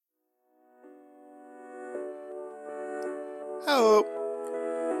Hello.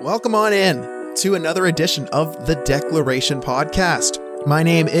 Welcome on in to another edition of the Declaration Podcast. My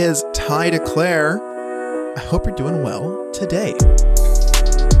name is Ty DeClaire. I hope you're doing well today.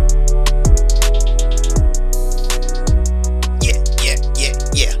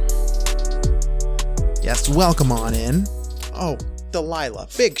 Yeah. Yes, welcome on in. Oh, Delilah,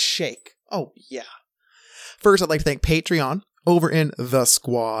 big shake. Oh, yeah. First, I'd like to thank Patreon. Over in the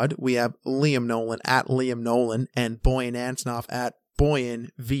squad, we have Liam Nolan at Liam Nolan and Boyan Antonoff at Boyan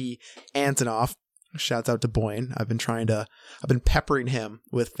V. Antonoff. Shouts out to Boyan. I've been peppering him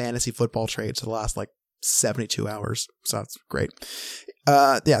with fantasy football trades for the last 72 hours. So that's great.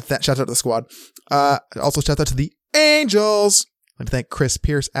 Shouts out to the squad. Also shouts out to the Angels. I'd like to thank Chris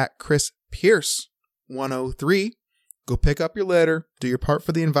Pierce at Chris Pierce 103. Go pick up your litter. Do your part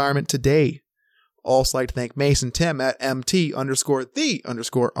for the environment today. Also like to thank Mason Tim at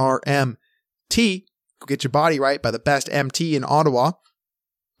MT_the_RMT. Go get your body right by the best MT in Ottawa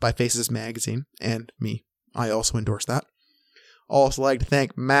by Faces Magazine and me. I also endorse that. Also like to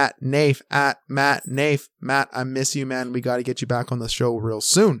thank Matt Nafe at Matt Nafe. Matt, I miss you, man. We got to get you back on the show real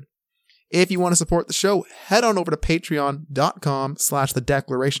soon. If you want to support the show, head on over to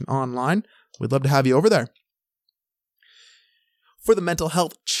patreon.com/thedeclarationonline. We'd love to have you over there. For the mental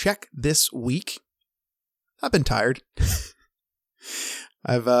health check this week, I've been tired.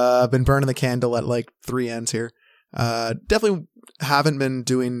 I've been burning the candle at 3 ends here. Definitely haven't been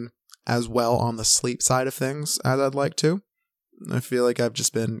doing as well on the sleep side of things as I'd like to. I feel like I've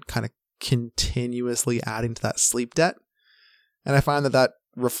just been kind of continuously adding to that sleep debt. And I find that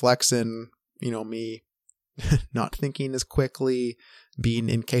reflects in, me not thinking as quickly, being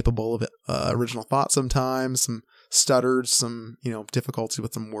incapable of original thought sometimes, some stutters, some, difficulty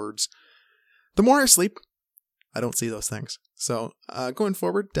with some words. The more I sleep, I don't see those things. So going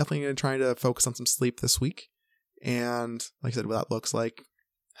forward, definitely going to try to focus on some sleep this week. And like I said, what that looks like,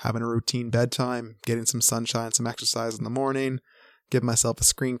 having a routine bedtime, getting some sunshine, some exercise in the morning, give myself a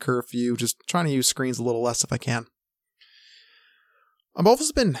screen curfew, just trying to use screens a little less if I can. I've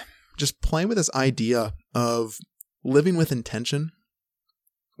also been just playing with this idea of living with intention,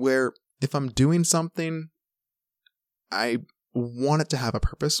 where if I'm doing something, I want it to have a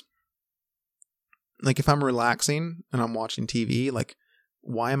purpose. If I'm relaxing and I'm watching TV,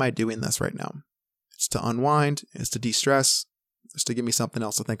 why am I doing this right now? It's to unwind, it's to de-stress, it's to give me something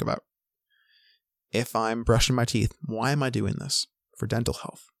else to think about. If I'm brushing my teeth, why am I doing this? For dental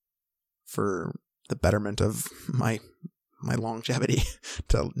health, for the betterment of my longevity,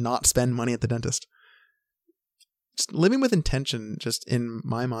 to not spend money at the dentist. Just living with intention, just in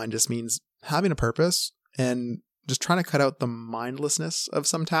my mind, just means having a purpose and just trying to cut out the mindlessness of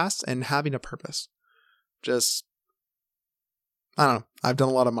some tasks and having a purpose. I don't know. I've done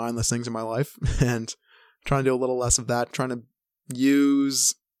a lot of mindless things in my life and trying to do a little less of that, trying to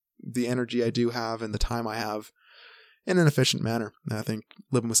use the energy I do have and the time I have in an efficient manner. And I think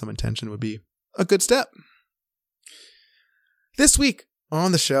living with some intention would be a good step. This week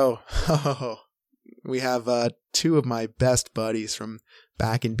on the show, we have two of my best buddies from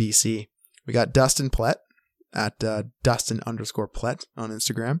back in BC. We got Dustin Plett at Dustin_Plett on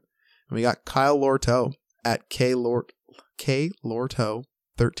Instagram. And we got Kyle Lorteau at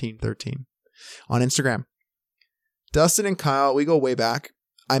Lorteau1313 on Instagram. Dustin and Kyle, we go way back.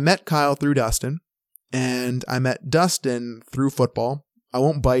 I met Kyle through Dustin, and I met Dustin through football. I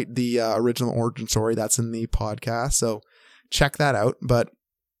won't bite the original origin story that's in the podcast, so check that out. But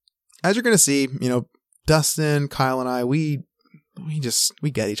as you're going to see, Dustin, Kyle, and I, we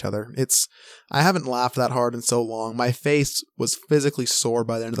get each other. I haven't laughed that hard in so long. My face was physically sore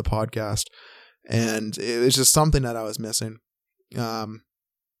by the end of the podcast, and it was just something that I was missing. If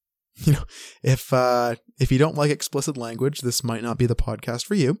you don't like explicit language, this might not be the podcast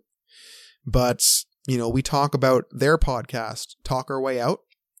for you. But, we talk about their podcast, Talk Our Way Out.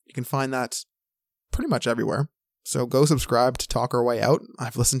 You can find that pretty much everywhere. So go subscribe to Talk Our Way Out.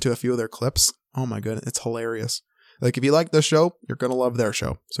 I've listened to a few of their clips. Oh my goodness, it's hilarious. If you like this show, you're going to love their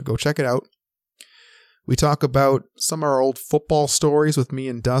show. So go check it out. We talk about some of our old football stories with me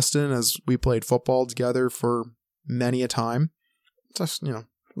and Dustin as we played football together for many a time. Just,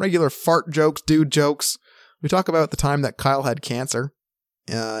 regular fart jokes, dude jokes. We talk about the time that Kyle had cancer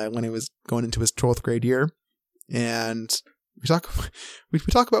when he was going into his 12th grade year. And we talk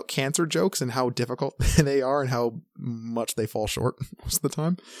about cancer jokes and how difficult they are and how much they fall short most of the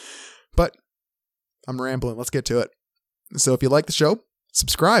time. But I'm rambling. Let's get to it. So if you like the show,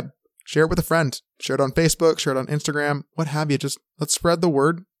 subscribe, share it with a friend, share it on Facebook, share it on Instagram, what have you. Just let's spread the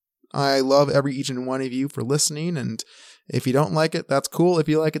word. I love each and one of you for listening. And if you don't like it, that's cool. If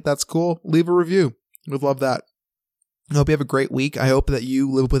you like it, that's cool. Leave a review. We'd love that. I hope you have a great week. I hope that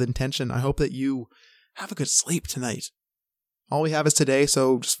you live with intention. I hope that you have a good sleep tonight. All we have is today,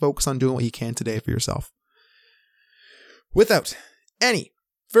 so just focus on doing what you can today for yourself. Without any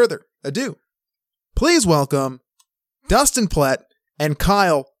further ado, please welcome Dustin Plett and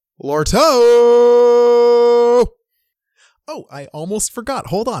Kyle Lorteau. Oh, I almost forgot.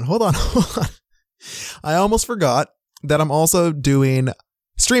 Hold on. I almost forgot that I'm also doing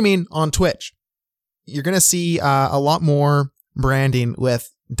streaming on Twitch. You're going to see a lot more branding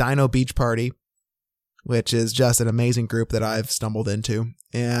with Dino Beach Party, which is just an amazing group that I've stumbled into.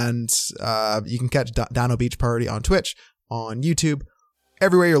 And you can catch Dino Beach Party on Twitch, on YouTube,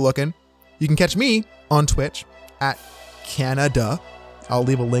 everywhere you're looking. You can catch me on Twitch at Canada. I'll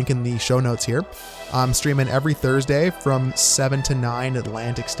leave a link in the show notes here. I'm streaming every Thursday from 7 to 9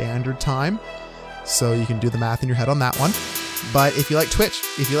 Atlantic Standard Time. So you can do the math in your head on that one. But if you like Twitch,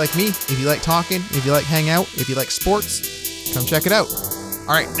 if you like me, if you like talking, if you like hang out, if you like sports, come check it out.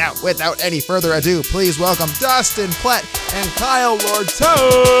 All right, now, without any further ado, please welcome Dustin Plett and Kyle Lorteau.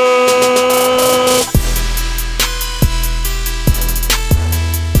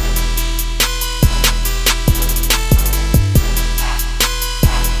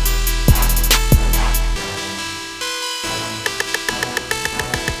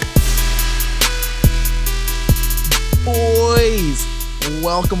 Boys,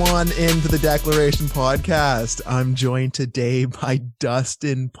 welcome on into the Declaration Podcast. I'm joined today by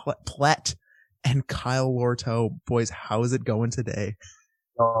Dustin Plett and Kyle Lorteau. Boys, how is it going today?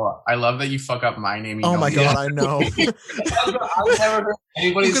 Oh, I love that you fuck up my name. Oh my God, I know. I've never heard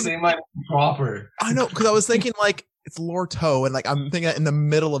anybody say my name proper. I know, because I was thinking like it's Lorteau, and like I'm thinking in the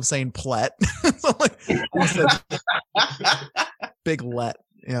middle of saying Plett. So like, big let.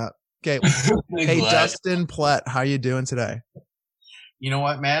 Yeah. Okay. Hey, Dustin Plett, how you doing today? You know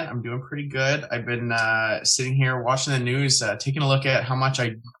what, man? I'm doing pretty good. I've been sitting here watching the news, taking a look at how much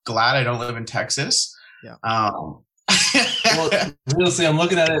I'm glad I don't live in Texas. Yeah. Well, honestly, I'm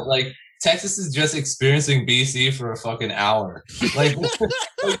looking at it like Texas is just experiencing BC for a fucking hour. Like,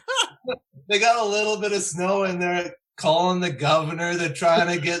 they got a little bit of snow and they're calling the governor. They're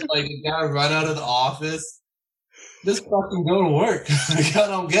trying to get like a guy run out of the office. Just fucking go to work. Like, I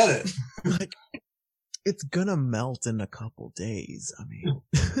don't get it. Like, it's gonna melt in a couple days. I mean,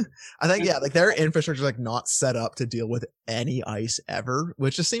 I think, yeah, like their infrastructure is like not set up to deal with any ice ever,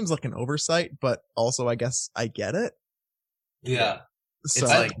 which just seems like an oversight, but also I guess I get it. Yeah. So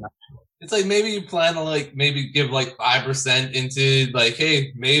It's like maybe you plan to like maybe give like 5% into like,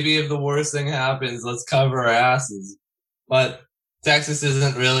 hey, maybe if the worst thing happens, let's cover our asses. But Texas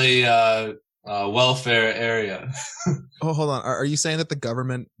isn't really welfare area. Oh, hold on. Are you saying that the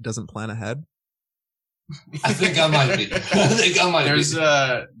government doesn't plan ahead? I think I might be.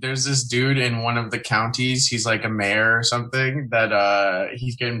 There's this dude in one of the counties. He's like a mayor or something that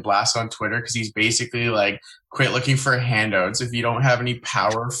he's getting blasted on Twitter because he's basically like, quit looking for handouts. If you don't have any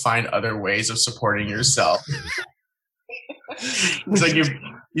power, find other ways of supporting yourself. He's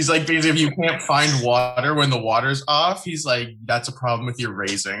like basically, if you can't find water when the water's off, he's like, that's a problem with your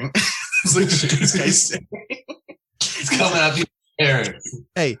raising. It's like this guy's saying. It's coming at you.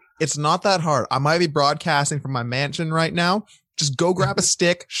 Hey, it's not that hard. I might be broadcasting from my mansion right now. Just go grab a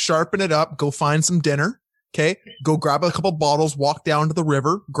stick, sharpen it up, go find some dinner. Okay. Go grab a couple bottles, walk down to the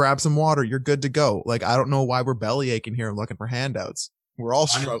river, grab some water. You're good to go. Like, I don't know why we're belly aching here and looking for handouts. We're all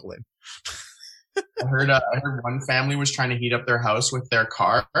struggling. I heard one family was trying to heat up their house with their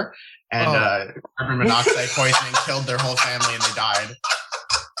car, and carbon monoxide poisoning killed their whole family and they died.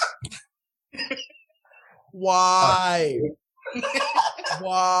 Why?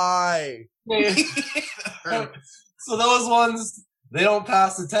 Why? So those ones, they don't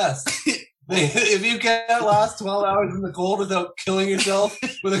pass the test. If you can't last 12 hours in the cold without killing yourself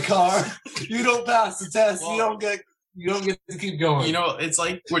with a car, you don't pass the test. Well, you don't get to keep going. You know, it's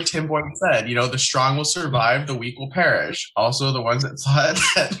like what Tim Boyd said, you know, the strong will survive, the weak will perish. Also, the ones that thought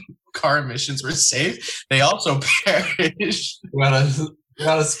that car emissions were safe, they also perish.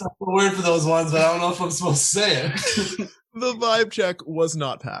 Got a special word for those ones, but I don't know if I'm supposed to say it. The vibe check was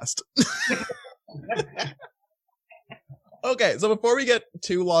not passed. Okay, so before we get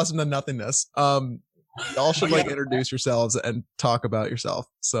too lost into nothingness, y'all should like introduce yourselves and talk about yourself.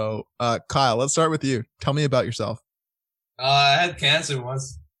 So, Kyle, let's start with you. Tell me about yourself. I had cancer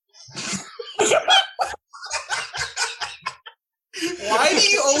once. Why do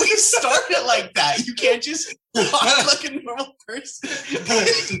you always start it like that? You can't just talk like a normal person.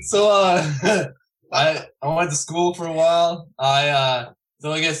 So I went to school for a while.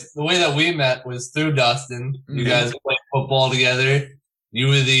 So I guess the way that we met was through Dustin. You guys played football together. you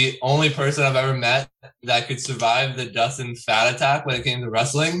were the only person I've ever met that could survive the Dustin fat attack when it came to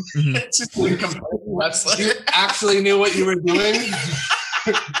wrestling. It's just like compared to wrestling. You actually knew what you were doing.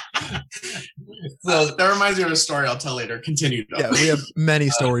 So that reminds me of a story I'll tell later. Continue. Though. Yeah, we have many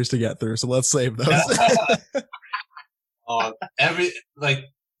stories to get through, so let's save those. So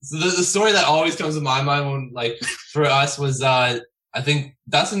the story that always comes to my mind when, like, for us was I think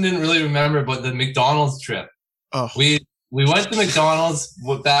Dustin didn't really remember, but the McDonald's trip. Oh. We went to McDonald's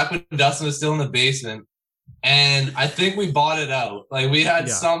back when Dustin was still in the basement, and I think we bought it out. Like, we had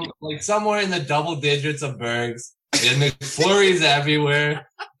somewhere in the double digits of burgers. We had McFlurries everywhere.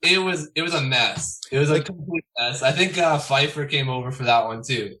 It was a mess. It was a complete mess. I think Pfeiffer came over for that one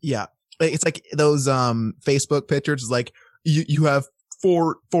too. Yeah, it's like those Facebook pictures. It's like you have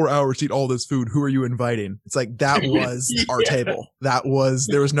 4 hours to eat all this food. Who are you inviting? It's like that was our table. There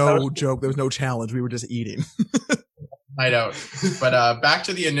was no joke. There was no challenge. We were just eating. I know. But back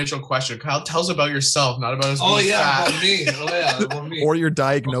to the initial question. Kyle, tell us about yourself, not about us. About me. About me. Or your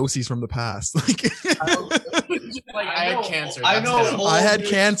diagnoses from the past. I had cancer. I know. I had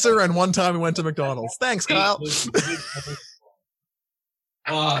cancer, and one time we went to McDonald's. Thanks, Kyle.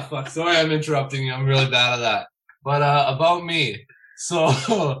 Oh, fuck. Sorry I'm interrupting you. I'm really bad at that. But about me.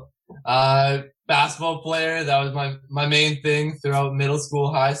 So, basketball player, that was my main thing throughout middle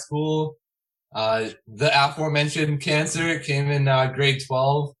school, high school. The aforementioned cancer came in grade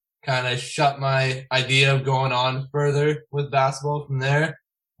 12, kind of shut my idea of going on further with basketball from there,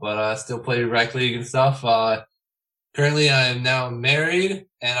 but still play rec league and stuff. Currently I am now married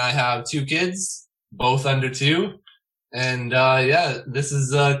and I have 2 kids, both under 2. And this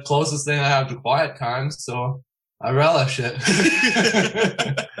is the closest thing I have to quiet time, so I relish it.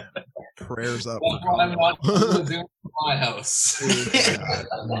 Prayers up. That's what I'm not doing in my house.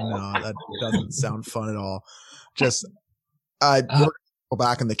 No, that doesn't sound fun at all. Just, we're gonna go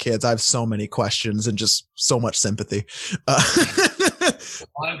back on the kids. I have so many questions and just so much sympathy.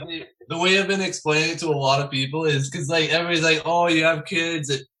 Honestly, the way I've been explaining it to a lot of people is because, like, everybody's like, "Oh, you have kids."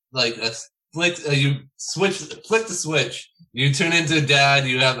 Flick the switch. You turn into a dad.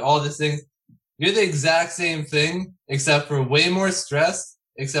 You have all these things. You're the exact same thing, except for way more stress.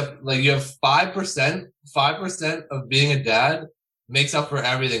 Except, like, you have 5% of being a dad makes up for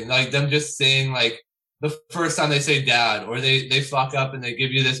everything. Like, them just saying, like, the first time they say dad, or they fuck up and they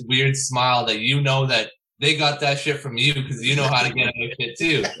give you this weird smile that you know that they got that shit from you because you know how to get out of shit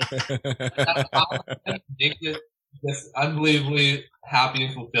too. Makes it just unbelievably happy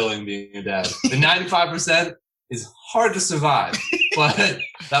and fulfilling being a dad. The 95% is hard to survive, but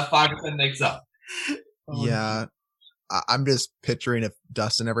that 5% makes up. Yeah. I'm just picturing if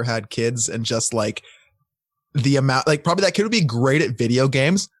Dustin ever had kids and just like the amount, like probably that kid would be great at video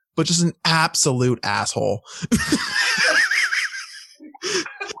games, but just an absolute asshole.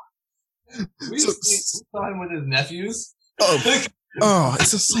 We saw him with his nephews. Oh,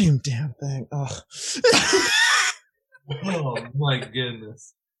 it's the same damn thing. Oh, oh my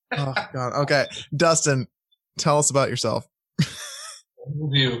goodness. Oh God. Okay, Dustin, tell us about yourself.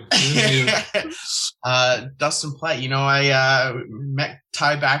 You. Dustin Plett, I met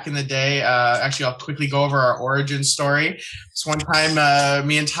Ty back in the day. Actually, I'll quickly go over our origin story. This one time,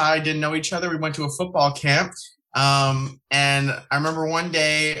 me and Ty didn't know each other. We went to a football camp. And I remember one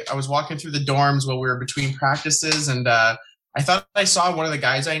day I was walking through the dorms while we were between practices, and I thought I saw one of the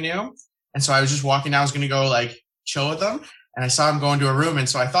guys I knew. And so I was just walking down. I was going to go like chill with them. And I saw him go into a room. And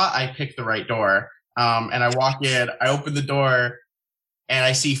so I thought I picked the right door. And I walk in, I open the door, and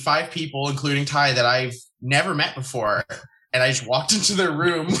I see 5 people, including Ty, that I've never met before. And I just walked into their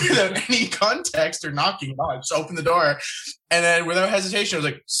room without any context or knocking. I just opened the door. And then without hesitation, I was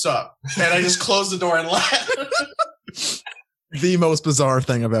like, sup? And I just closed the door and left. The most bizarre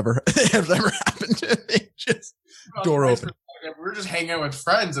thing I've ever happened to me. Just door open. We were just hanging out with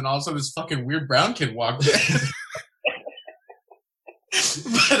friends, and all of a sudden this fucking weird brown kid walked in.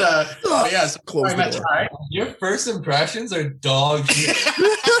 But yeah, so close I met Ty. Your first impressions are dog shit.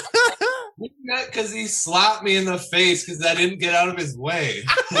 We met because he slapped me in the face because I didn't get out of his way.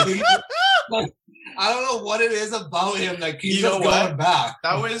 Like, I don't know what it is about him that keeps us going back.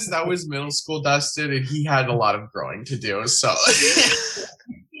 That was middle school, Dustin, and he had a lot of growing to do. So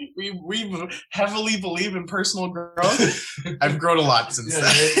we heavily believe in personal growth. I've grown a lot since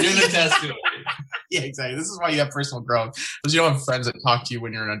then. You're the test to it. Yeah, exactly. This is why you have personal growth, because you don't have friends that talk to you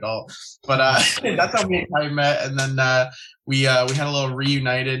when you're an adult. But that's how me and Ty met, and then we had a little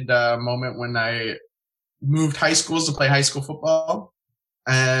reunited moment when I moved high schools to play high school football.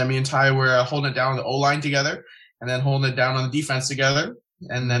 And me and Ty were holding it down on the O-line together, and then holding it down on the defense together.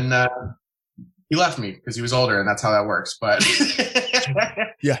 And then he left me because he was older, and that's how that works. But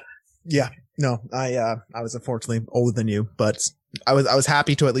Yeah. No, I was unfortunately older than you, but I was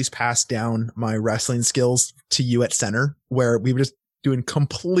happy to at least pass down my wrestling skills to you at center, where we were just doing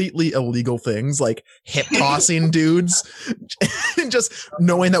completely illegal things like hip tossing dudes and just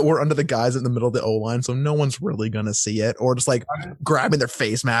knowing that we're under the guys in the middle of the O-line, so no one's really gonna see it, or just like grabbing their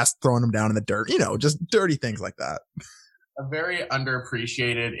face mask, throwing them down in the dirt, just dirty things like that. A very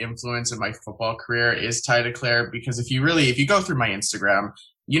underappreciated influence in my football career is Ty DeClaire, because if you go through my Instagram,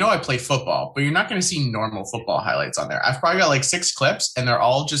 I play football, but you're not going to see normal football highlights on there. I've probably got like 6 clips, and they're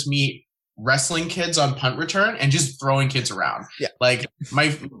all just me wrestling kids on punt return and just throwing kids around. Yeah. Like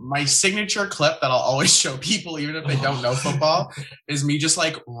my signature clip that I'll always show people, even if they don't know football, is me just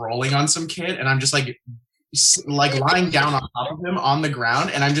like rolling on some kid, and I'm just like lying down on top of him on the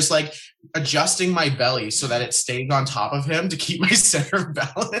ground, and I'm just like adjusting my belly so that it stays on top of him to keep my center of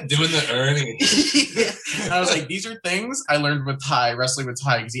balance. Doing the Ernie. Yeah. And I was like, these are things I learned with Ty, wrestling with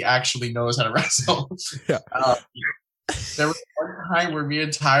Ty, because he actually knows how to wrestle. Yeah. There was one time where me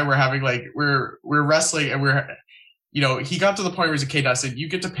and Ty were having we're wrestling, and he got to the point where he's like, okay, Dustin, you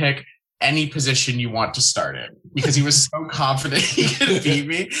get to pick any position you want to start in, because he was so confident he could beat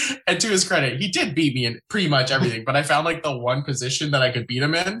me. And to his credit, he did beat me in pretty much everything, but I found like the one position that I could beat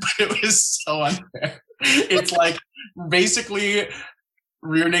him in, but it was so unfair. It's like basically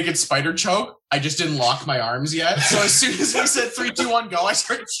rear naked spider choke. I just didn't lock my arms yet. So as soon as we said 3, 2, 1, go, I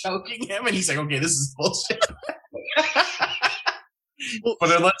started choking him, and he's like, okay, this is bullshit.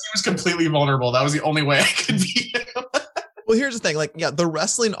 But unless he was completely vulnerable, that was the only way I could beat him. Well, here's the thing. The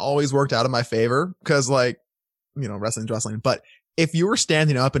wrestling always worked out in my favor because, wrestling's wrestling. But if you were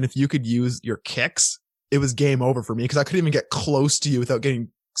standing up and if you could use your kicks, it was game over for me, because I couldn't even get close to you without getting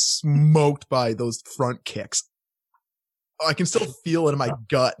smoked by those front kicks. Oh, I can still feel it in my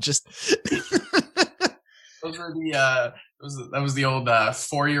gut. Just those were that was the old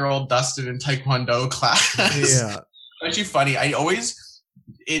 4-year-old Dustin in Taekwondo class. Yeah, actually funny.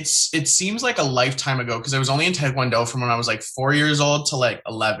 It seems like a lifetime ago, because I was only in Taekwondo from when I was like 4 years old to like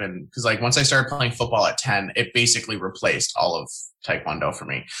 11. Because like once I started playing football at 10, it basically replaced all of Taekwondo for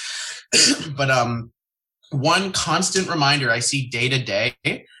me. But one constant reminder I see day to day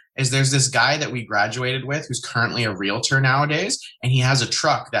is there's this guy that we graduated with who's currently a realtor nowadays, and he has a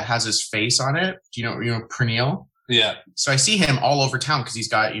truck that has his face on it. Do you know Pernille? Yeah. So I see him all over town because he's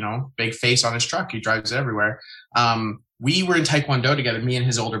got, big face on his truck. He drives it everywhere. We were in Taekwondo together, me and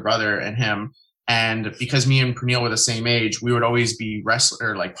his older brother and him. And because me and Pernille were the same age, we would always be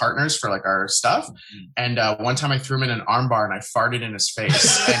partners for like our stuff. And one time I threw him in an armbar and I farted in his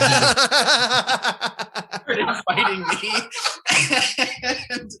face. And he started fighting me.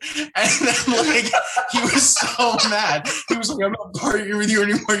 and then like he was so mad. He was like, I'm not partying with you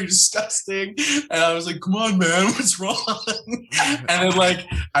anymore, you're disgusting. And I was like, come on, man, what's wrong? And then like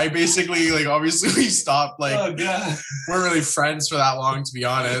I basically obviously we stopped, oh, God. We're really friends for that long, to be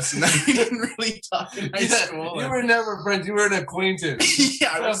honest. And then we didn't really talk in high school. You were never friends, you were an acquaintance.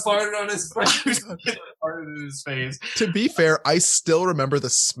 Yeah, I was farted on his face. Farted in his face. To be fair, I still remember the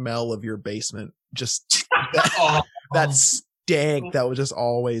smell of your basement. Just that stank that was just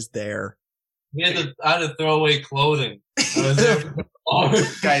always there. I had to throw away clothing. I was there.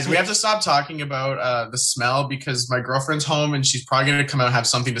 Guys, we have to stop talking about the smell, because my girlfriend's home and she's probably going to come out and have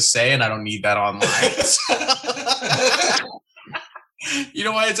something to say, and I don't need that online. You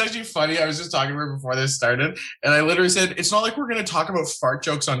know why? It's actually funny. I was just talking to her before this started, and I literally said, it's not like we're going to talk about fart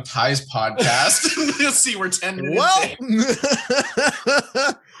jokes on Ty's podcast. You'll see, we're 10 minutes in.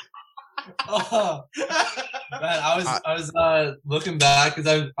 Oh, man, I was looking back,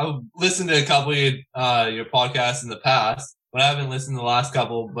 because I've listened to a couple of your podcasts in the past, but I haven't listened to the last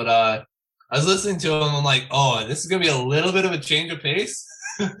couple. But I was listening to them, and I'm like, oh, this is gonna be a little bit of a change of pace.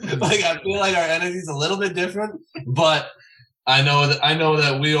 Like I feel like our energy's a little bit different, but I know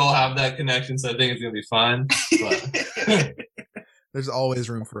that we all have that connection, so I think it's gonna be fun. But there's always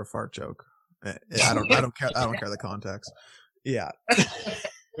room for a fart joke. I don't care the context. Yeah.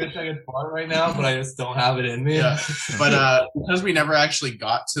 Wish I could fart right now, but I just don't have it in me. Yeah. But because we never actually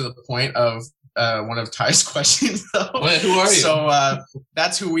got to the point of one of Ty's questions, though. Wait, who are you? So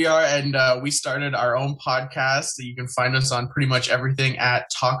that's who we are, and we started our own podcast. You can find us on pretty much everything at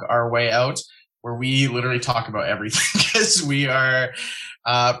Talk Our Way Out, where we literally talk about everything, because we are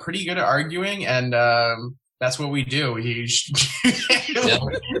pretty good at arguing, and That's what we do. We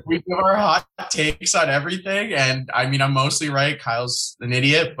give our hot takes on everything, and I mean, I'm mostly right. Kyle's an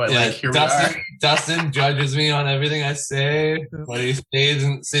idiot, but like here Dustin, we are. Dustin judges me on everything I say, but he stays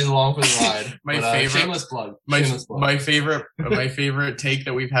along for the ride. Shameless plug. My favorite take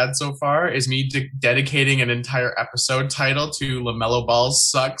that we've had so far is me dedicating an entire episode title to LaMelo Ball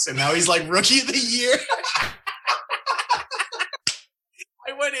sucks, and now he's like rookie of the year.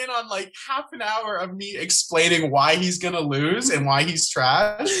 I went in on like half an hour of me explaining why he's gonna lose and why he's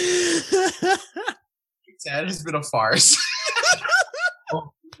trash. Ted has been a farce.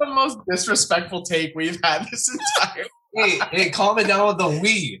 The most disrespectful take we've had this entire. Hey, calm it down with the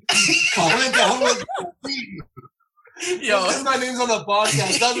we. Calm it down with the we. Yo, because my name's on the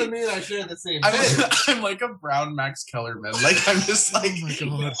podcast doesn't mean I share the same thing. I'm like a brown Max Kellerman. Like I'm just like, oh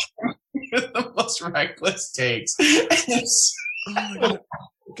my god, the most reckless takes. Oh my god.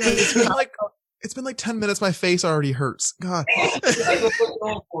 God, it's been like 10 minutes. My face already hurts. God. That's what we're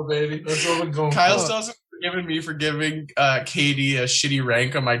going for, baby. That's what we're going Kyle for. still hasn't forgiven me for giving KD a shitty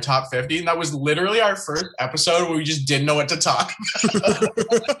rank on my top 50. And that was literally our first episode where we just didn't know what to talk about.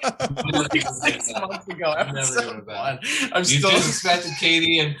 Like 6 months ago. Episode 1. You disrespected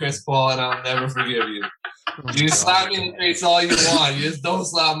KD and Chris Paul, and I'll never forgive you. You slap me in the face all you want. You just don't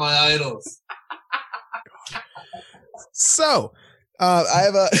slap my idols. So,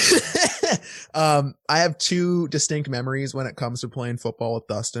 I have two distinct memories when it comes to playing football with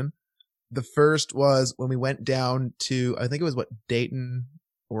Dustin. The first was when we went down to, I think it was Dayton,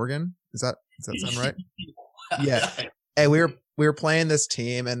 Oregon. Does that sound right? Yeah. And we were playing this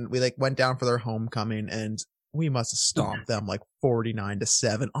team, and we like went down for their homecoming, and we must have stomped them like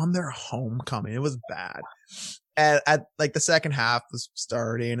 49-7 on their homecoming. It was bad. And at like the second half was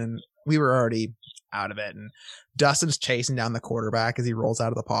starting, and we were already out of it, and Dustin's chasing down the quarterback as he rolls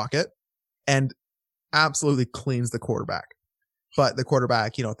out of the pocket and absolutely cleans the quarterback. But the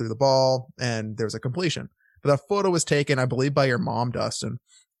quarterback, threw the ball and there was a completion. But the photo was taken, I believe, by your mom, Dustin.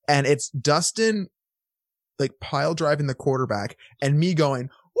 And it's Dustin like pile driving the quarterback and me going,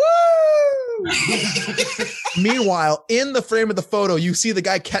 woo! Meanwhile, in the frame of the photo, you see the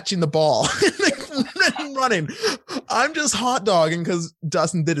guy catching the ball and running. I'm just hot dogging because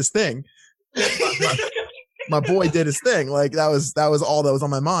Dustin did his thing. My boy did his thing. Like that was all that was on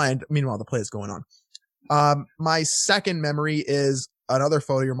my mind. Meanwhile, the play is going on. My second memory is another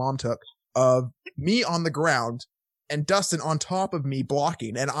photo your mom took of me on the ground and Dustin on top of me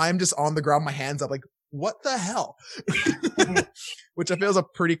blocking, and I'm just on the ground, my hands up, like, what the hell? Which I feel is a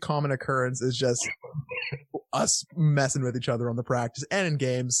pretty common occurrence, is just us messing with each other on the practice and in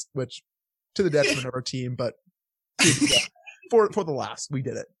games, which to the detriment of our team, but for the laughs, we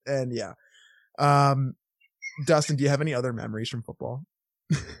did it. And yeah. Dustin, do you have any other memories from football?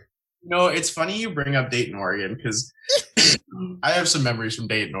 No, it's funny you bring up Dayton, Oregon, because I have some memories from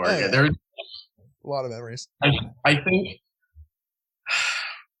Dayton, Oregon. Oh, yeah. There's a lot of memories. I think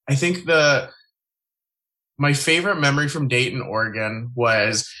my favorite memory from Dayton, Oregon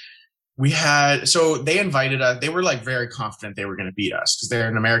was they invited us. They were like very confident they were going to beat us because they're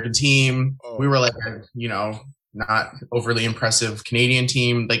an American team. Oh. We were like, not overly impressive Canadian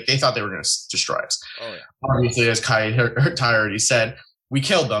team. Like they thought they were going to destroy us. Oh, yeah. Obviously, as Ty already said, we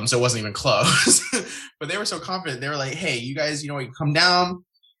killed them, so it wasn't even close. But they were so confident. They were like, hey, you guys, you can come down,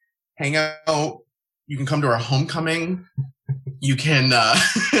 hang out. You can come to our homecoming. You can,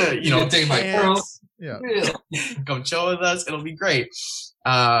 you can take my girls. Yeah. Come chill with us. It'll be great.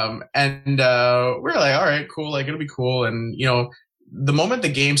 And we're like, all right, cool. Like, it'll be cool. And, the moment the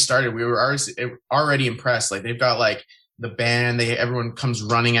game started, we were already impressed. Like, they've got like the band, everyone comes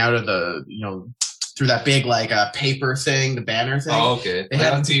running out of the, through that big like paper thing, the banner thing. Oh, okay. They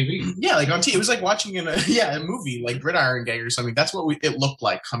had on TV. Yeah, like on TV. It was like watching a movie, like Gridiron Gang or something. That's what it looked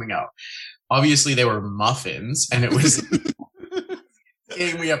like coming out. Obviously, they were muffins, and it was the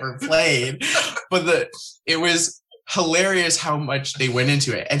game we ever played. But it was hilarious how much they went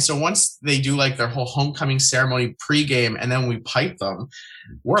into it. And so once they do like their whole homecoming ceremony pregame, and then we pipe them,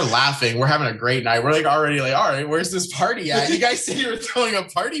 we're laughing. We're having a great night. We're like already like, all right, where's this party at? You guys said you were throwing a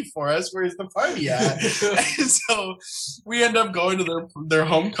party for us. Where's the party at? And so we end up going to their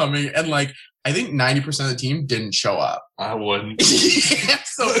homecoming, and like I think 90% of the team didn't show up. I wouldn't. Yeah,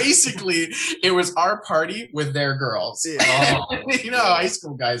 so basically, it was our party with their girls. Yeah. How high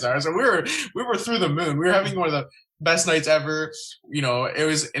school guys are. So we were through the moon. We were having one of the best nights ever. It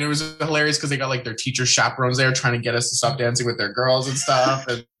was hilarious because they got like their teacher chaperones there trying to get us to stop dancing with their girls and stuff.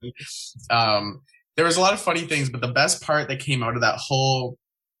 And there was a lot of funny things, but the best part that came out of that whole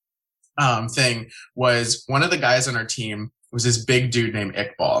thing was one of the guys on our team was this big dude named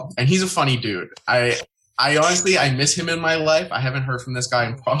Iqbal, and he's a funny dude. I I honestly, I miss him in my life. I haven't heard from this guy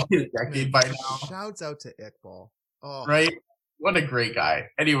in probably a decade by now. Shouts out to Iqbal. Oh. Right? What a great guy.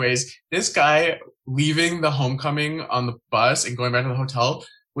 Anyways, this guy leaving the homecoming on the bus and going back to the hotel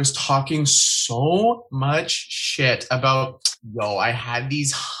was talking so much shit about, yo, I had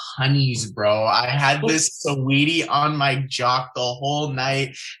these honeys, bro. I had this sweetie on my jock the whole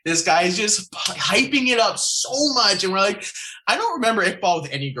night. This guy's just hyping it up so much. And we're like, I don't remember Iqbal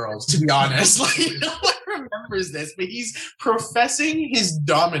with any girls, to be honest. Like, no one remembers this, but he's professing his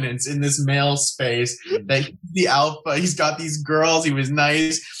dominance in this male space, that he's the alpha. He's got these girls. He was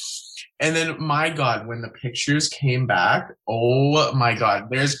nice. And then, my God, when the pictures came back, oh my God,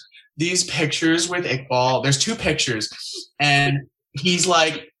 there's these pictures with Iqbal. There's 2 pictures, and he's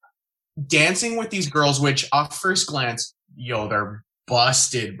like dancing with these girls, which off first glance, yo, they're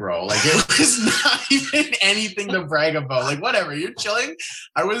busted, bro. Like, it was not even anything to brag about. Like, whatever, you're chilling.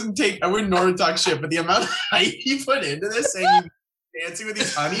 I wouldn't normally talk shit, but the amount of hype he put into this saying dancing with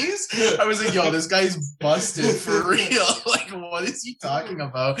these honeys, I was like, yo, this guy's busted for real. Like, what is he talking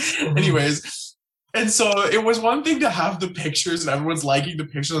about? Anyways, and so it was one thing to have the pictures and everyone's liking the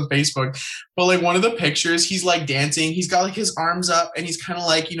pictures on Facebook, but like one of the pictures, he's like dancing, he's got like his arms up and he's kind of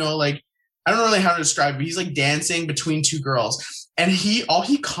like, you know, like, I don't know really how to describe it, but he's like dancing between 2 girls, and all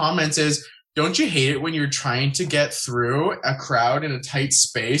he comments is, don't you hate it when you're trying to get through a crowd in a tight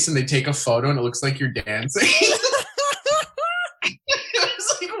space and they take a photo and it looks like you're dancing?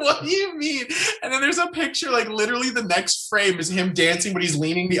 What do you mean? And then there's a picture, like literally the next frame is him dancing, but he's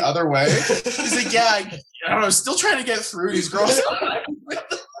leaning the other way. He's like, yeah, I don't know, still trying to get through these girls.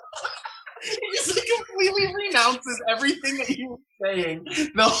 He's like completely renounces everything that he was saying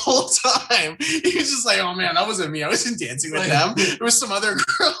the whole time. He was just like, oh man, that wasn't me. I wasn't dancing with them. It was some other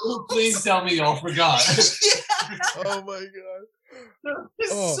girl. Please tell me y'all forgot. Yeah. Oh my God.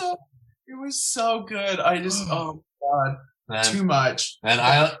 It was so good. I just, oh God. Man. Too much. And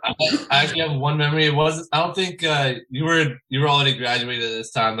I actually have one memory. It wasn't. I don't think you were already graduated at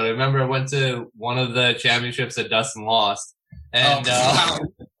this time, but I remember I went to one of the championships that Dustin lost, and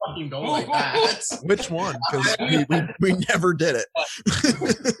fucking go like that. Which one? Because we never did it.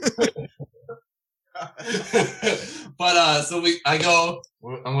 But so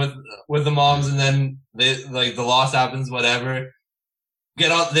I'm with the moms, and then they like the loss happens. Whatever.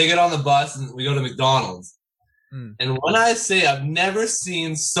 They get on the bus, and we go to McDonald's. And when I say I've never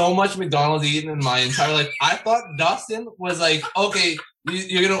seen so much McDonald's eaten in my entire life, I thought Dustin was like, okay,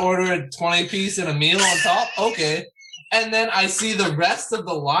 you're going to order a 20-piece and a meal on top? Okay. And then I see the rest of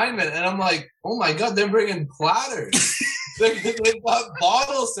the linemen, and I'm like, oh my God, they're bringing platters. They've got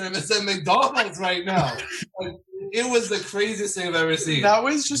bottle service at McDonald's right now. Like, it was the craziest thing I've ever seen. That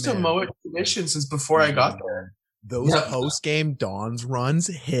was just a Moet tradition since before I got there. Those post-game Don's runs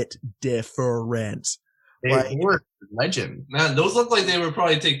hit different. They were legend. Man, those look like they would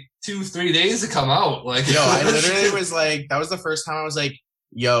probably take 2-3 days to come out. Like, yo, I literally was like, that was the first time I was like,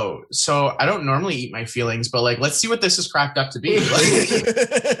 yo, so I don't normally eat my feelings, but like, let's see what this is cracked up to be. Like,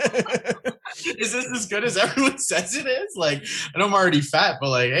 is this as good as everyone says it is? Like, I know I'm already fat, but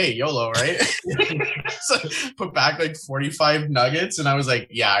like, hey, YOLO, right? So put back like 45 nuggets, and I was like,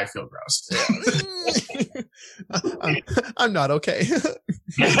 yeah, I feel gross. I'm not okay.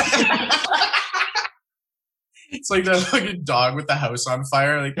 It's like that fucking dog with the house on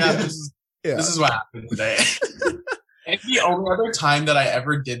fire. Like, this is what happened today. And the only other time that I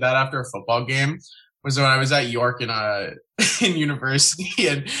ever did that after a football game was when I was at York in university,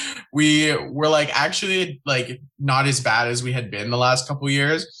 and we were like actually like not as bad as we had been the last couple of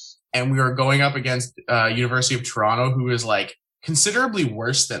years, and we were going up against University of Toronto, who was like considerably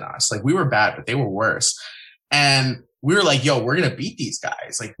worse than us. Like, we were bad, but they were worse, and we were like, yo, we're going to beat these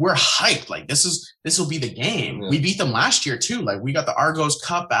guys. Like, we're hyped. Like, this will be the game. Yeah. We beat them last year too. Like, we got the Argos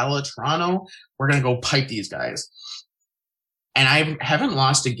Cup, Battle of Toronto. We're going to go pipe these guys. And I haven't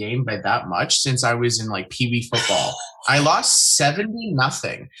lost a game by that much since I was in like Pee Wee football. I lost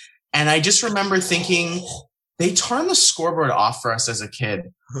 70-0. And I just remember thinking, they turned the scoreboard off for us as a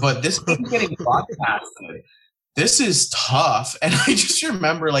kid, but this is getting broadcasted. This is tough. And I just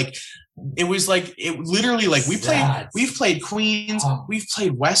remember like, it was like, it literally like we've played Queens, we've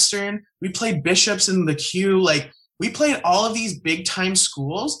played Western, we played Bishops in the Q. Like, we played all of these big time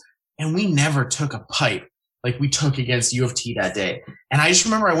schools, and we never took a pipe like we took against U of T that day. And I just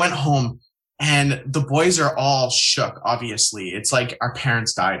remember I went home, and the boys are all shook. Obviously, it's like our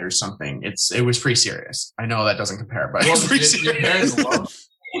parents died or something. It was pretty serious. I know that doesn't compare, but it's pretty serious. Your parents love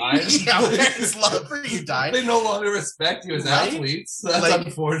parents love for you died. They no longer respect you as athletes. That's like,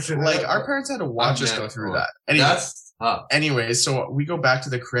 unfortunate. Like, our parents had to watch us go through that. Anyway. Anyway, so we go back to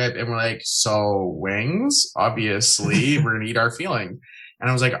the crib and we're like, so wings, obviously, we're gonna eat our feeling. And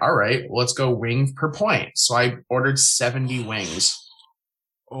I was like, all right, well, let's go wing per point. So I ordered 70 wings.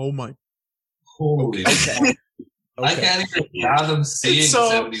 Oh my. Holy Okay. I can't even fathom seeing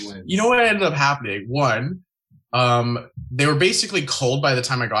 70 wings. You know what ended up happening? One, they were basically cold by the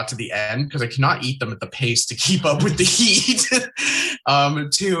time I got to the end because I cannot eat them at the pace to keep up with the heat.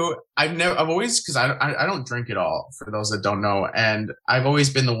 Two, I've always, because I don't drink at all, for those that don't know, and I've always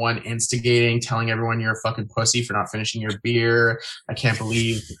been the one instigating, telling everyone you're a fucking pussy for not finishing your beer. I can't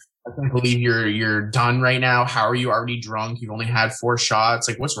believe you're done right now. How are you already drunk? You've only had 4 shots.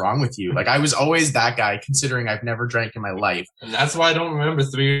 Like, what's wrong with you? Like, I was always that guy, considering I've never drank in my life. And that's why I don't remember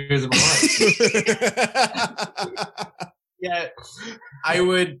 3 years of my life. Yeah, I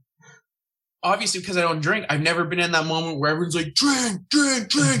would, obviously, because I don't drink, I've never been in that moment where everyone's like, drink,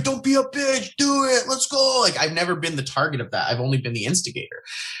 don't be a bitch, do it, let's go. Like, I've never been the target of that. I've only been the instigator.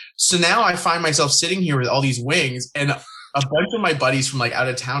 So now I find myself sitting here with all these wings, and a bunch of my buddies from like out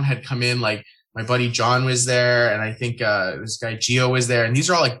of town had come in. Like my buddy John was there, and I think this guy Gio was there, and these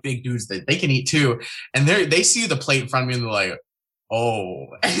are all like big dudes that they can eat too. And they see the plate in front of me and they're like, oh,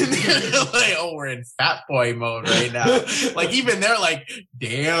 and they're like, oh, we're in fat boy mode right now. Like, even they're like,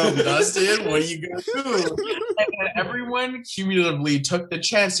 damn, Dustin, what are you gonna do? And everyone cumulatively took the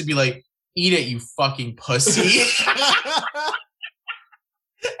chance to be like, eat it, you fucking pussy.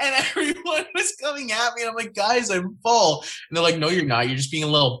 And everyone was coming at me, and I'm like, guys, I'm full. And they're like, no, you're not. You're just being a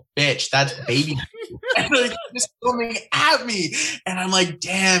little bitch. That's baby. And they're like, just coming at me. And I'm like,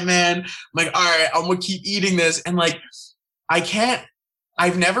 damn, man. I'm like, all right, I'm going to keep eating this. And like,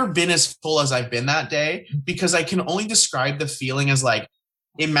 I've never been as full as I've been that day, because I can only describe the feeling as like,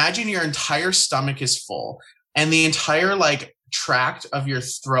 imagine your entire stomach is full and the entire like tract of your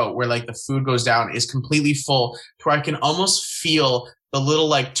throat where like the food goes down is completely full, to where I can almost feel the little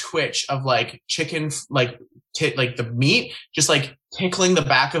like twitch of like chicken, like like the meat just like tickling the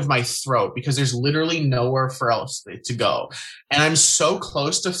back of my throat, because there's literally nowhere for else to go. And I'm so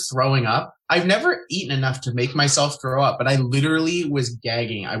close to throwing up. I've never eaten enough to make myself throw up, but I literally was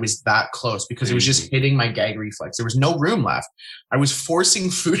gagging. I was that close because it was just hitting my gag reflex. There was no room left. I was forcing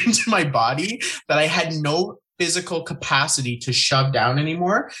food into my body that I had no physical capacity to shove down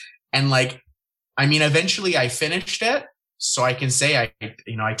anymore. And like, I mean, eventually I finished it. So I can say I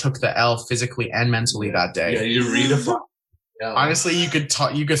took the L physically and mentally that day. Yeah, you redefined. Yeah. Honestly, you could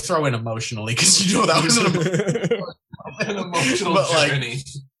throw in emotionally, because that was an emotional journey. Like,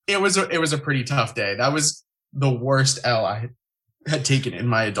 it was a pretty tough day. That was the worst L I had taken in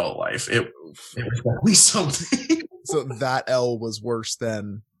my adult life. It was definitely something. So that L was worse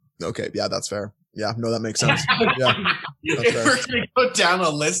than. Okay, yeah, that's fair. Yeah, no, that makes sense. Yeah, we're gonna go down a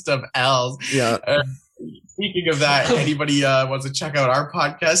list of L's. Yeah. Speaking of that, anybody wants to check out our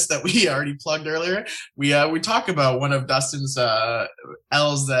podcast that we already plugged earlier? We talk about one of Dustin's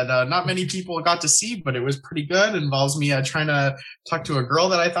L's that not many people got to see, but it was pretty good. It involves me trying to talk to a girl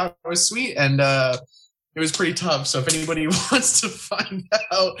that I thought was sweet, and it was pretty tough. So if anybody wants to find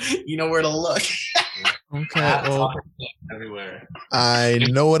out, you know where to look. Okay, well, everywhere. I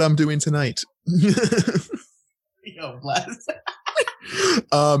know what I'm doing tonight. Yo, bless.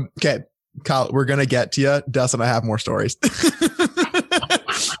 Okay. Kyle, we're gonna get to you. Dustin, I have more stories. This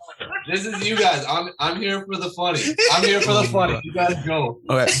is you guys. I'm here for the funny. I'm here for the funny. You guys go.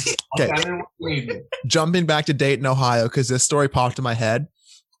 Okay. Jumping back to Dayton, Ohio, because this story popped in my head.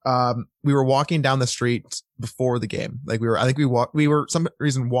 We were walking down the street before the game. Like we were some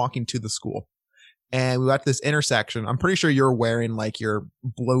reason walking to the school, and we got to this intersection. I'm pretty sure you're wearing like your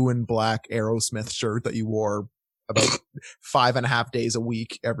blue and black Aerosmith shirt that you wore about 5.5 days a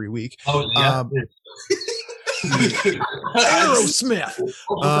week, every week. Oh, yeah. Aerosmith.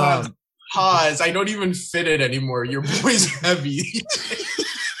 Pause. I don't even fit it anymore. Your boy's heavy.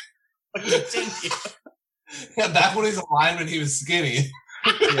 Yeah, back when he was a lineman, he was skinny.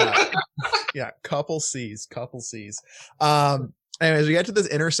 Yeah. Couple C's. Anyways, we get to this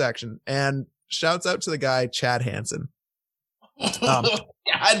intersection, and shouts out to the guy, Chad Hansen.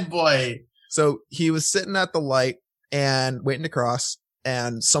 Bad boy. So he was sitting at the light and waiting to cross,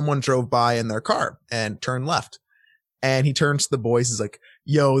 and someone drove by in their car and turned left. And he turns to the boys, he's like,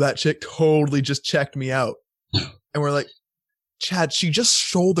 yo, that chick totally just checked me out. And we're like, Chad, she just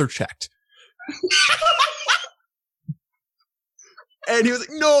shoulder checked. And he was like,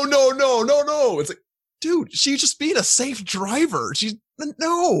 no. It's like, dude, she's just being a safe driver.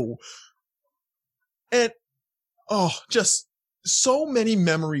 No. And, just so many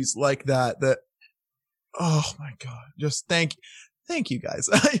memories like that, oh my God, just thank Thank you guys.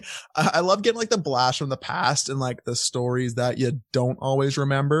 I love getting like the blast from the past and like the stories that you don't always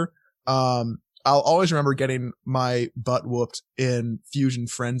remember. I'll always remember getting my butt whooped in Fusion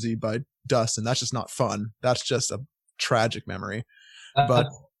Frenzy by Dustin. That's just not fun. That's just a tragic memory. But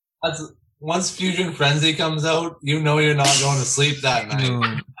that's once Fusion Frenzy comes out, you know you're not going to sleep that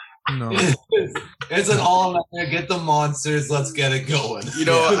night. No. It's an all-nighter. Get the monsters. Let's get it going. You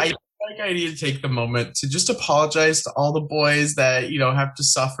know, I think I need to take the moment to just apologize to all the boys that, you know, have to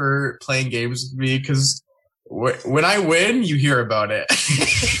suffer playing games with me, because when I win, you hear about it.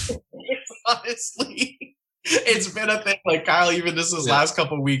 Honestly, it's been a thing. Like Kyle, even this last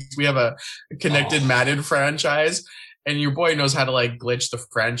couple of weeks, we have a connected Madden franchise, and your boy knows how to like glitch the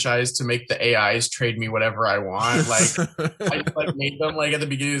franchise to make the AIs trade me whatever I want. Like I like made them like at the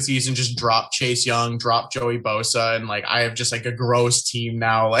beginning of the season just drop Chase Young, drop Joey Bosa, and like I have just like a gross team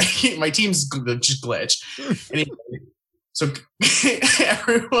now. Like my team's just glitch. Anyway, so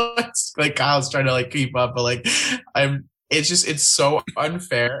everyone's like Kyle's trying to like keep up, but like it's so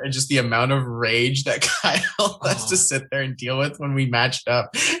unfair, and just the amount of rage that Kyle has to sit there and deal with when we matched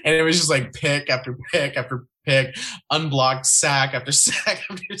up. And it was just like pick after pick after pick, unblocked sack after sack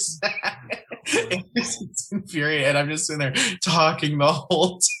after sack. It's infuriating. And I'm just sitting there talking the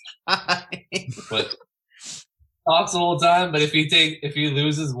whole time. But talks the whole time, but if he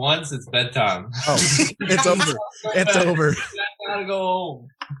loses once, it's bedtime. Oh, it's over. It's over. I gotta go home.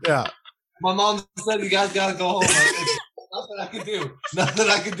 Yeah. My mom said you guys gotta go home. Nothing I can do. Nothing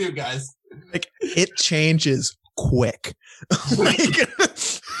I can do, guys. Like it changes quick. Like,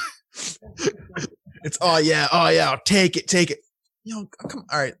 it's oh yeah, take it. You know, come.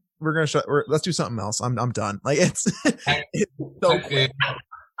 All right, we're gonna let's do something else. I'm done. Like it's so quick.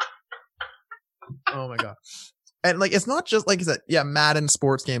 Oh my god. And like it's not just like you said, yeah, Madden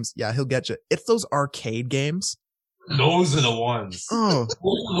sports games. Yeah, he'll get you. It's those arcade games. Those are the ones. Oh,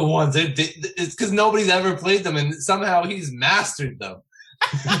 those are the ones. It's because nobody's ever played them, and somehow he's mastered them.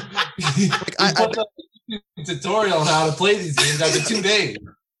 Like I put up a tutorial on how to play these games after 2 days.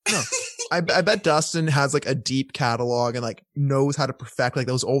 No, I bet Dustin has like a deep catalog and like knows how to perfect like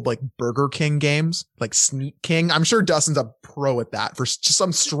those old like Burger King games, like Sneak King. I'm sure Dustin's a pro at that for just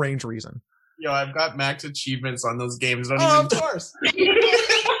some strange reason. Yo, I've got max achievements on those games. Of course.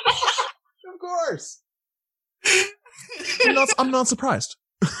 Of course. I'm not surprised.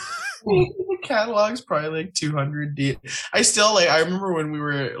 The catalog's probably like 200 deep. I remember when we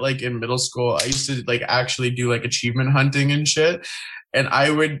were like in middle school, I used to like actually do like achievement hunting and shit. And I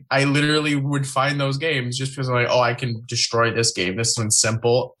literally would find those games just because I'm like, oh, I can destroy this game. This one's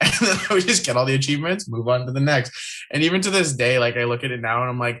simple. And then I would just get all the achievements, move on to the next. And even to this day, like I look at it now and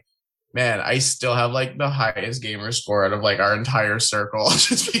I'm like, man, I still have like the highest gamer score out of like our entire circle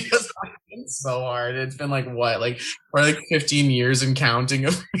just because it's so hard. It's been like probably like 15 years and counting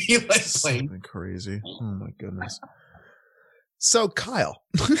of me like playing. Something crazy. Oh my goodness. So Kyle,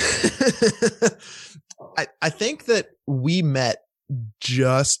 I think that we met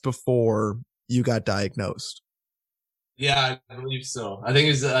just before you got diagnosed. Yeah, I believe so. I think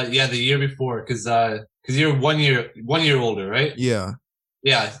it was the year before because you're 1 year older, right? Yeah.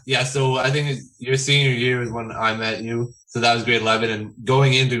 Yeah. So I think your senior year is when I met you. So that was grade 11, and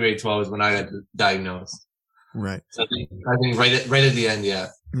going into grade 12 is when I got diagnosed. Right. So I think right at the end, yeah.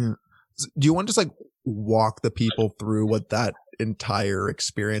 Do you want to just like walk the people through what that entire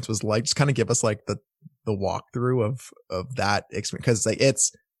experience was like? Just kind of give us like the walkthrough of that experience, because like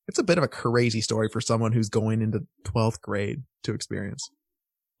it's a bit of a crazy story for someone who's going into 12th grade to experience.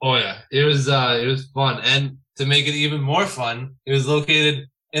 Oh yeah, it was fun, and to make it even more fun, it was located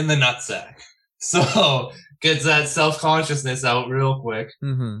in the nutsack, so gets that self-consciousness out real quick.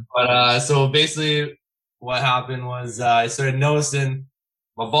 Mm-hmm. But so basically, what happened was I started noticing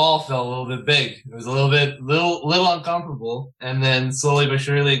my ball felt a little bit big. It was a little uncomfortable, and then slowly but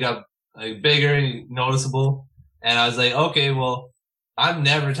surely it got like bigger and noticeable. And I was like, okay, well, I'm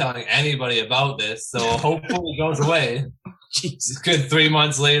never telling anybody about this, so hopefully it goes away. Jesus. Good 3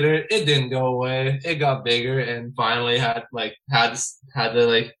 months later, it didn't go away. It got bigger, and finally had to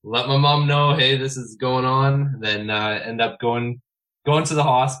like let my mom know, hey, this is going on. Then end up going to the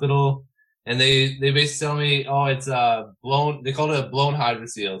hospital, and they basically tell me, oh, it's blown. They called it a blown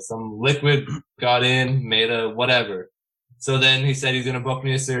hydrocele. Some liquid got in, made a whatever. So then he said he's gonna book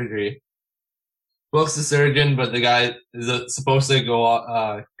me a surgery. Books the surgeon, but the guy is supposed to go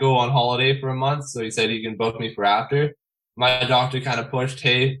on holiday for a month, so he said he can book me for after. My doctor kind of pushed,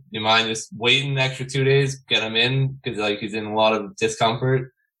 hey, you mind just waiting an extra 2 days, get him in, because like he's in a lot of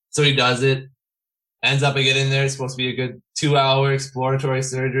discomfort. So he does it. Ends up I get in there. It's supposed to be a good 2-hour exploratory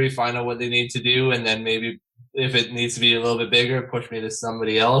surgery, find out what they need to do, and then maybe if it needs to be a little bit bigger, push me to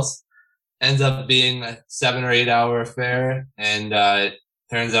somebody else. Ends up being a 7 or 8 hour affair, and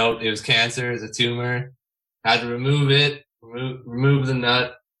turns out it was cancer, it's a tumor. Had to remove it, remove the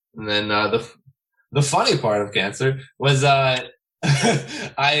nut, and then the funny part of cancer was I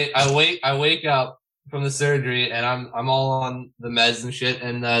wake up from the surgery and I'm all on the meds and shit,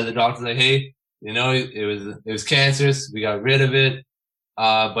 and the doctor's like, hey, you know, it was cancerous, we got rid of it,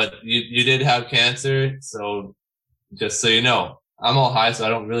 but you did have cancer, so just so you know. I'm all high, so I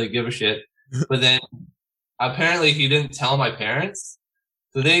don't really give a shit. But then apparently he didn't tell my parents,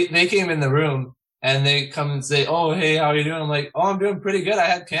 so they came in the room and they come and say, oh, hey, how are you doing? I'm like, oh, I'm doing pretty good, I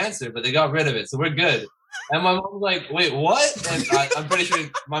had cancer, but they got rid of it, so we're good. And my mom's like, wait, what? And I'm pretty sure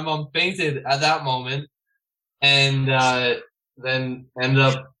my mom fainted at that moment, and then ended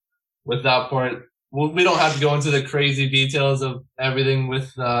up with that part. We don't have to go into the crazy details of everything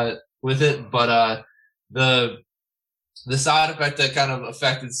with it, but the side effect that kind of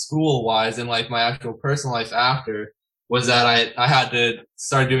affected school-wise and like my actual personal life after was that I had to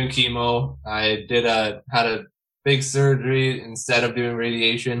start doing chemo. I had a big surgery instead of doing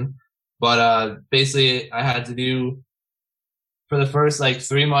radiation. But basically I had to do, for the first like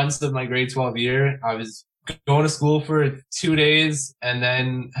 3 months of my grade 12 year, I was going to school for 2 days and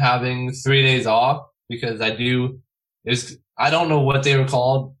then having 3 days off because I don't know what they were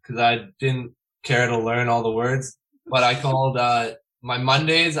called because I didn't care to learn all the words, but I called, my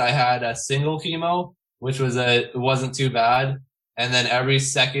Mondays, I had a single chemo, which it wasn't too bad. And then every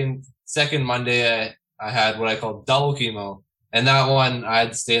second Monday, I had what I call double chemo. And that one, I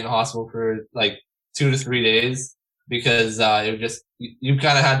had to stay in the hospital for like 2 to 3 days because it just, you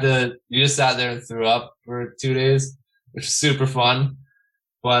kind of you just sat there and threw up for 2 days, which is super fun.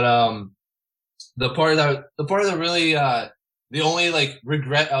 But the part that really, the only like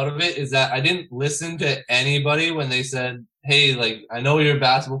regret out of it is that I didn't listen to anybody when they said, hey, like, I know you're a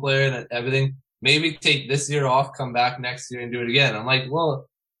basketball player and everything. Maybe take this year off, come back next year and do it again. I'm like, well,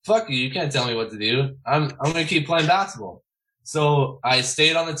 fuck you. You can't tell me what to do. I'm going to keep playing basketball. So I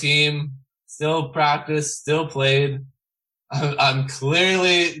stayed on the team, still practiced, still played. I'm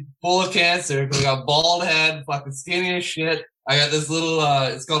clearly full of cancer because I got bald head, fucking skinny as shit. I got this little,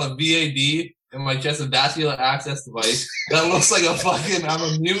 it's called a VAD in my chest, a vascular access device. That looks like I'm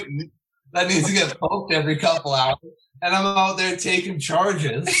a mutant that needs to get poked every couple hours. And I'm out there taking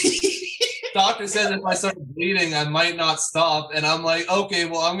charges. Doctor says if I start bleeding, I might not stop. And I'm like, okay,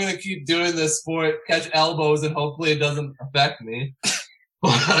 well, I'm going to keep doing this sport, catch elbows, and hopefully it doesn't affect me.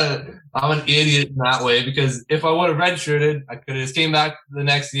 But I'm an idiot in that way because if I would have redshirted, I could have just came back the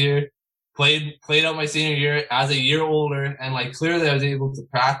next year, played out my senior year as a year older, and like clearly I was able to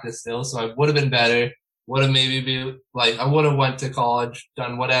practice still, so I would have been better. Would have maybe been like I would have went to college,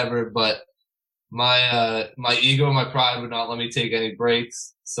 done whatever, but my ego and my pride would not let me take any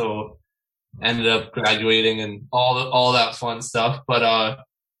breaks. So ended up graduating and all that fun stuff. But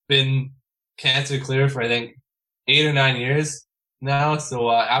been cancer clear for I think 8 or 9 years now.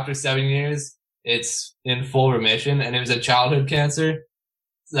 So after 7 years, it's in full remission, and it was a childhood cancer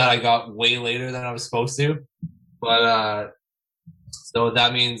that I got way later than I was supposed to. But so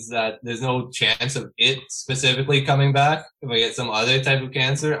that means that there's no chance of it specifically coming back. If I get some other type of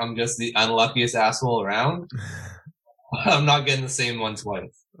cancer, I'm just the unluckiest asshole around. I'm not getting the same one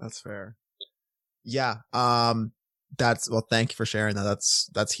twice. That's fair. Yeah. Thank you for sharing that.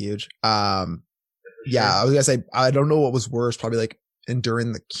 That's huge. Yeah, I was gonna say, I don't know what was worse, probably like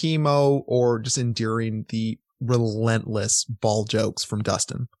enduring the chemo or just enduring the relentless ball jokes from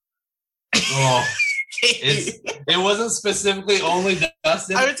Dustin. Oh, it wasn't specifically only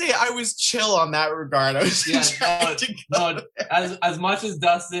Dustin. I would say I was chill on that regard. I was as much as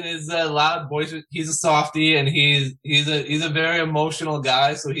Dustin is a loud voice, he's a softie, and he's a very emotional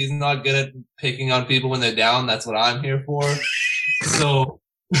guy, so he's not good at picking on people when they're down. That's what I'm here for. So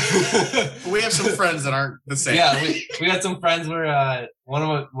we have some friends that aren't the same. Yeah, we got some friends where one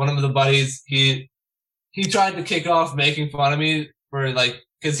of the buddies he tried to kick off making fun of me for like,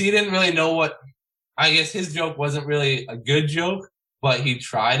 because he didn't really know what, I guess his joke wasn't really a good joke, but he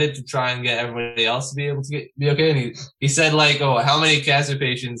tried it to try and get everybody else to be able to be okay. And he said like, oh, how many cancer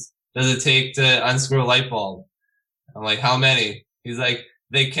patients does it take to unscrew a light bulb? I'm like, how many? He's like,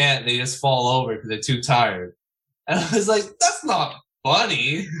 they can't, they just fall over because they're too tired. And I was like, that's not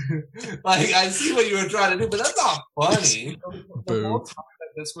funny. Like, I see what you were trying to do, but that's not funny. The whole time that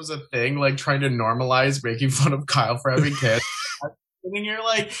this was a thing, like trying to normalize making fun of Kyle for having kids, I'm sitting here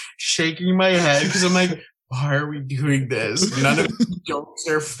like shaking my head because I'm like, why are we doing this? None of the jokes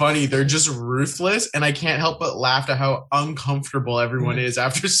are funny. They're just ruthless. And I can't help but laugh at how uncomfortable everyone is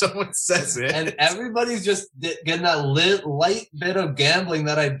after someone says it. And everybody's just getting that light bit of gambling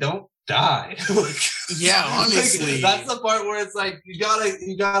that I don't die. Yeah, honestly. That's the part where it's like, you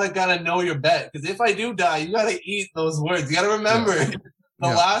gotta know your bet. Because if I do die, you gotta eat those words. You gotta remember. Yeah. The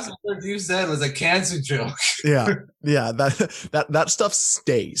last word you said was a cancer joke. Yeah. That stuff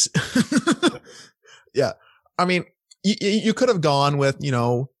stays. Yeah. I mean, you could have gone with,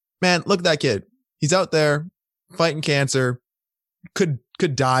 man, look at that kid. He's out there fighting cancer. Could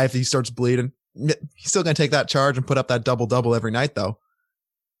die if he starts bleeding. He's still going to take that charge and put up that double every night, though.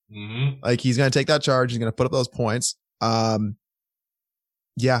 Mm-hmm. Like, he's going to take that charge. He's going to put up those points.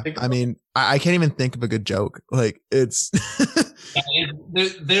 Yeah. I mean, I can't even think of a good joke. Like, it's...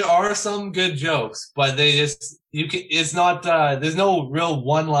 there are some good jokes, but it's not, there's no real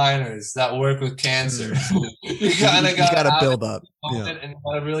one-liners that work with cancer. you gotta build up. And you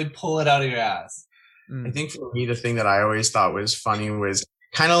gotta really pull it out of your ass. I think for me, the thing that I always thought was funny was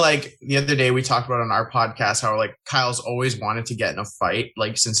kind of like the other day we talked about on our podcast, how like Kyle's always wanted to get in a fight,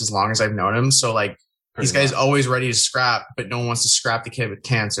 like since as long as I've known him. So like, this guy's always ready to scrap, but no one wants to scrap the kid with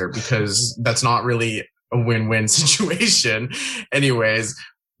cancer because that's not really a win-win situation. Anyways,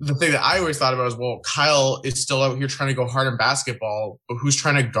 the thing that I always thought about was, well, Kyle is still out here trying to go hard in basketball, but who's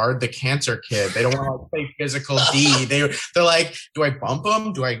trying to guard the cancer kid? They don't want to play physical D. They're like, do I bump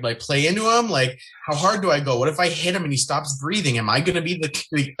him? Do I like play into him? Like, how hard do I go? What if I hit him and he stops breathing? Am I going to be a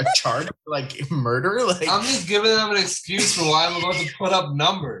charge for like murder? Like, I'm just giving them an excuse for why I'm about to put up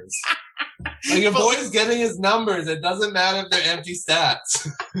numbers. Like, your boy's getting his numbers. It doesn't matter if they're empty stats.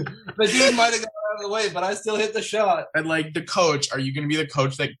 The dude might have got out of the way, but I still hit the shot. And like the coach, are you going to be the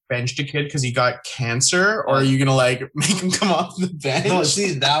coach that benched a kid because he got cancer, or are you going to like make him come off the bench? No,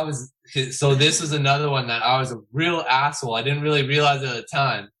 see, so this was another one that I was a real asshole. I didn't really realize it at the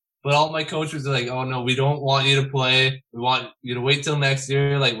time. But all my coaches are like, oh no, we don't want you to play. We want you to wait till next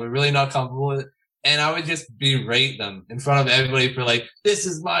year. Like, we're really not comfortable with it. And I would just berate them in front of everybody for like, this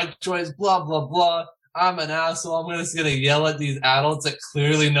is my choice, blah, blah, blah. I'm an asshole. I'm just going to yell at these adults that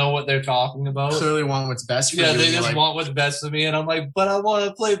clearly know what they're talking about. Clearly want what's best for you. Yeah, they just want what's best for me. And I'm like, but I want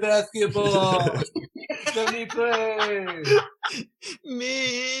to play basketball. Let me play.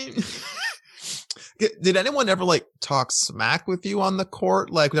 Me. Did anyone ever like talk smack with you on the court?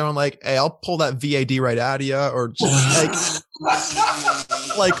 Like, they're like, hey, I'll pull that VAD right out of you, or just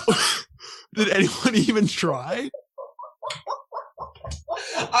like did anyone even try?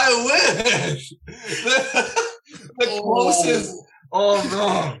 I wish. The closest.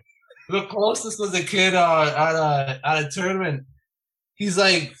 Oh no! The closest was a kid at a tournament. He's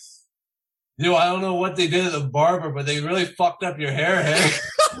like, yo, I don't know what they did at the barber, but they really fucked up your hair.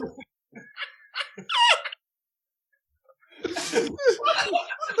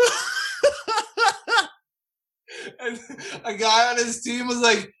 And a guy on his team was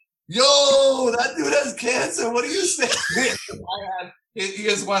like, yo, that dude has cancer. What are you saying? He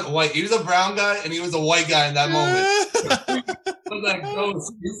just went white. He was a brown guy and he was a white guy in that moment. I was like, no,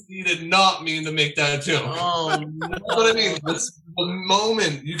 he did not mean to make that joke. Oh, no. That's what I mean. That's the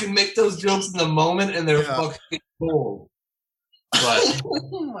moment. You can make those jokes in the moment and they're fucking cool. But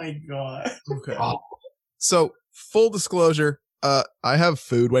oh my God. Okay. So, full disclosure, I have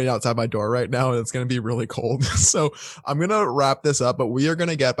food waiting outside my door right now, and it's going to be really cold. So I'm going to wrap this up, but we are going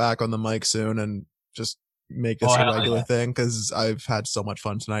to get back on the mic soon and just make this a regular thing because I've had so much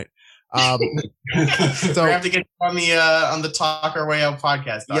fun tonight. So we have to get on the Talk Our Way Out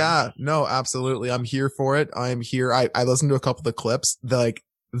podcast. Dog. Yeah, no, absolutely. I'm here for it. I'm here. I listened to a couple of the clips. No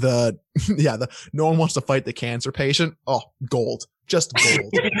one wants to fight the cancer patient. Oh, gold. Just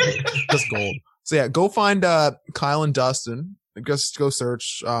gold. Just gold. So yeah, go find Kyle and Dustin. Just go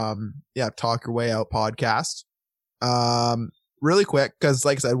search Talk Your Way Out podcast. Really quick, because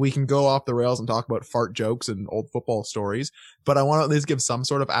like I said, we can go off the rails and talk about fart jokes and old football stories, but I want to at least give some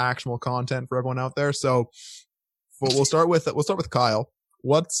sort of actionable content for everyone out there. So we'll start with Kyle.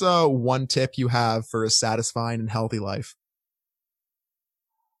 What's one tip you have for a satisfying and healthy life?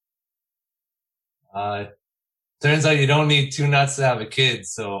 Turns out you don't need two nuts to have a kid,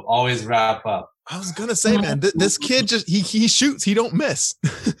 so always wrap up. I was gonna say, man, this kid just he shoots, he don't miss.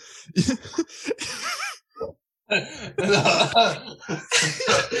 I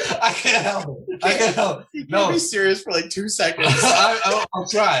can't help it. I can't help it. No, be serious for like 2 seconds. I'll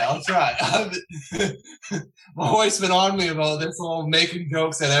try. My wife's been on me about this whole making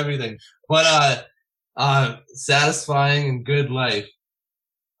jokes and everything, but satisfying and good life.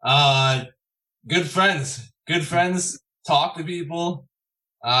 Good friends. Talk to people.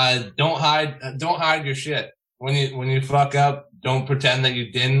 Don't hide your shit. When you fuck up, don't pretend that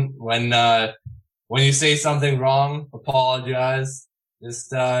you didn't. When you say something wrong, apologize.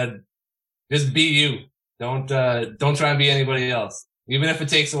 Just be you. Don't try and be anybody else. Even if it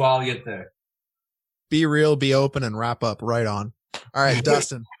takes a while to get there. Be real, be open, and wrap up right on. All right,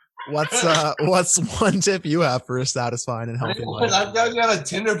 Dustin, what's one tip you have for a satisfying and healthy life? I've got a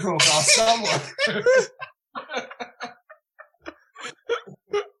Tinder profile somewhere.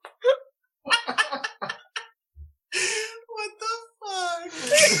 What the fuck?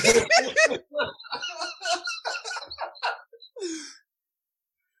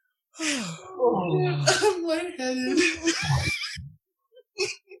 I'm lightheaded.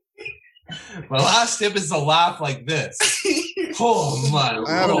 My last tip is to laugh like this. Oh my Lord.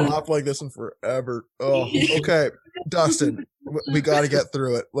 I haven't laughed like this in forever. Oh, okay. Dustin, we got to get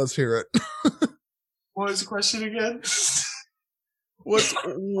through it. Let's hear it. What was the question again? What's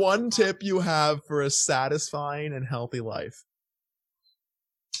one tip you have for a satisfying and healthy life?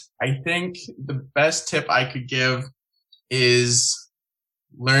 I think the best tip I could give is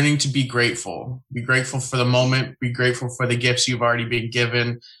learning to be grateful. Be grateful for the moment. Be grateful for the gifts you've already been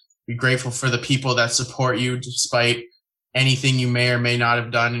given. Be grateful for the people that support you despite anything you may or may not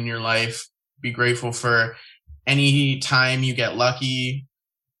have done in your life. Be grateful for any time you get lucky,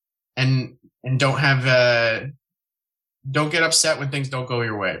 and don't get upset when things don't go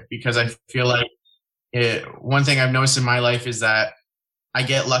your way, because I feel like one thing I've noticed in my life is that I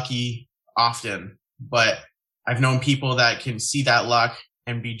get lucky often, but I've known people that can see that luck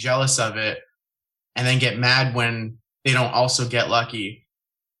and be jealous of it and then get mad when they don't also get lucky.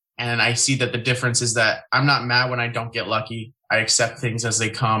 And I see that the difference is that I'm not mad when I don't get lucky. I accept things as they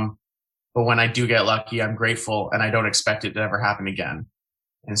come. But when I do get lucky, I'm grateful and I don't expect it to ever happen again.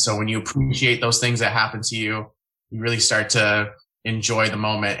 And so when you appreciate those things that happen to you, you really start to enjoy the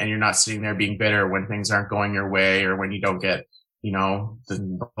moment, and you're not sitting there being bitter when things aren't going your way, or when you don't get,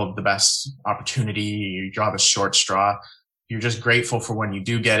 the best opportunity, you draw the short straw. You're just grateful for when you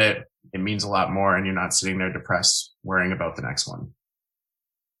do get it. It means a lot more, and you're not sitting there depressed worrying about the next one.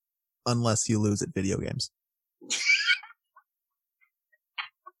 Unless you lose at video games.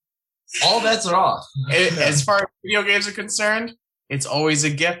 All bets are off. As far as video games are concerned, it's always a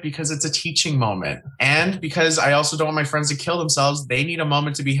gift because it's a teaching moment. And because I also don't want my friends to kill themselves, they need a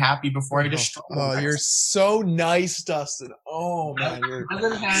moment to be happy before I destroy them. Oh, you're so nice, Dustin. Oh, man, you're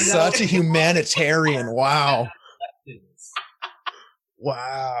such a humanitarian. Wow.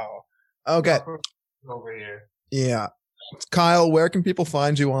 Wow. Okay. Over here. Yeah. Kyle, where can people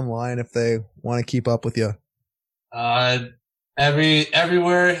find you online if they want to keep up with you?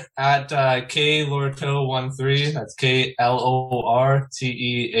 Everywhere at K Lorteau 13. That's KLORTEAU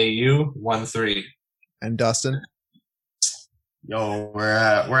 13. And Dustin? Yo, we're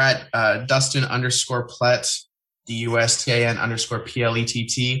at Dustin _Plett, DUSTIN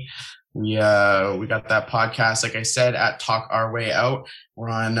 _PLETT. We got that podcast, like I said, at Talk Our Way Out. We're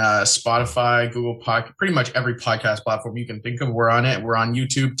on Spotify, Google Podcast, pretty much every podcast platform you can think of. We're on it. We're on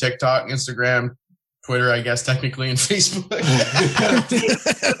YouTube, TikTok, Instagram, Twitter, I guess, technically, and Facebook.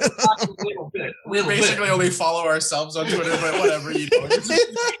 We basically only follow ourselves on Twitter, but whatever,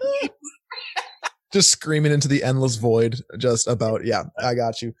 Just screaming into the endless void, just about, yeah, I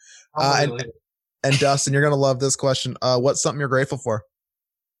got you. And Dustin, you're going to love this question. What's something you're grateful for?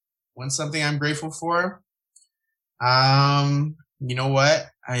 What's something I'm grateful for? You know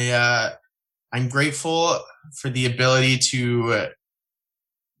what? I'm grateful for the ability to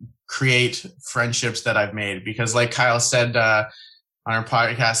create friendships that I've made, because like Kyle said on our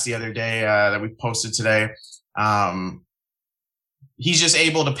podcast the other day that we posted today, he's just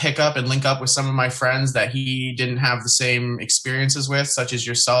able to pick up and link up with some of my friends that he didn't have the same experiences with, such as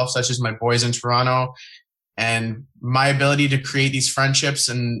yourself, such as my boys in Toronto. And my ability to create these friendships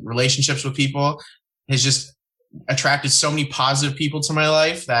and relationships with people has just attracted so many positive people to my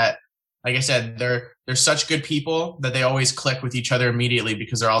life that, like I said, they're such good people that they always click with each other immediately,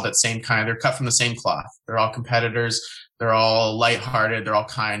 because they're all that same kind. They're cut from the same cloth. They're all competitors. They're all lighthearted. They're all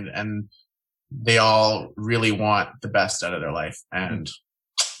kind, and they all really want the best out of their life. And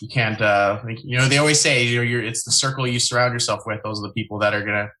you can't, they always say, it's the circle you surround yourself with. Those are the people that are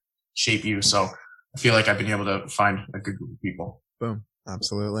going to shape you. So I feel like I've been able to find a good group of people. Boom.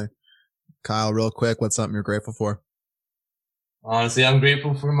 Absolutely. Kyle, real quick, what's something you're grateful for? Honestly, I'm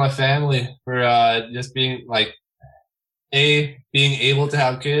grateful for my family, for just being being able to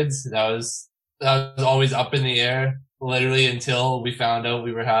have kids. That was always up in the air, literally, until we found out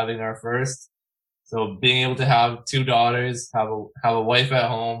we were having our first. So being able to have 2 daughters, have a wife at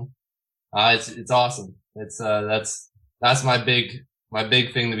home, it's awesome. It's that's my big my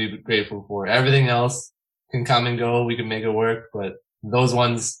big thing to be grateful for. Everything else can come and go. We can make it work, but those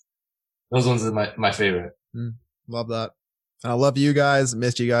ones are my favorite. Love that. And I love you guys.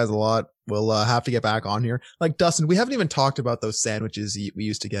 Missed you guys a lot. We'll have to get back on here. Like, Dustin, we haven't even talked about those sandwiches we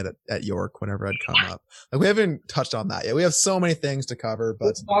used to get at York whenever I'd come up. Like, we haven't touched on that yet. We have so many things to cover, but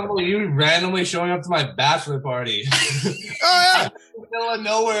let's talk about you randomly showing up to my bachelor party. Oh yeah, middle of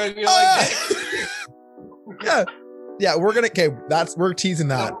nowhere, and you're hey. Yeah. We're teasing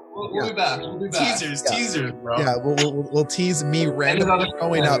that. We'll be back. Teasers, bro. Yeah, we'll tease me randomly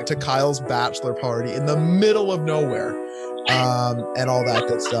showing up to Kyle's bachelor party in the middle of nowhere, and all that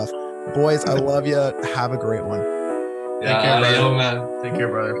good stuff. Boys, I love you. Have a great one. Take care, brother. Take care,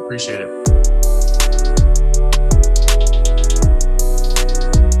 brother. Appreciate it.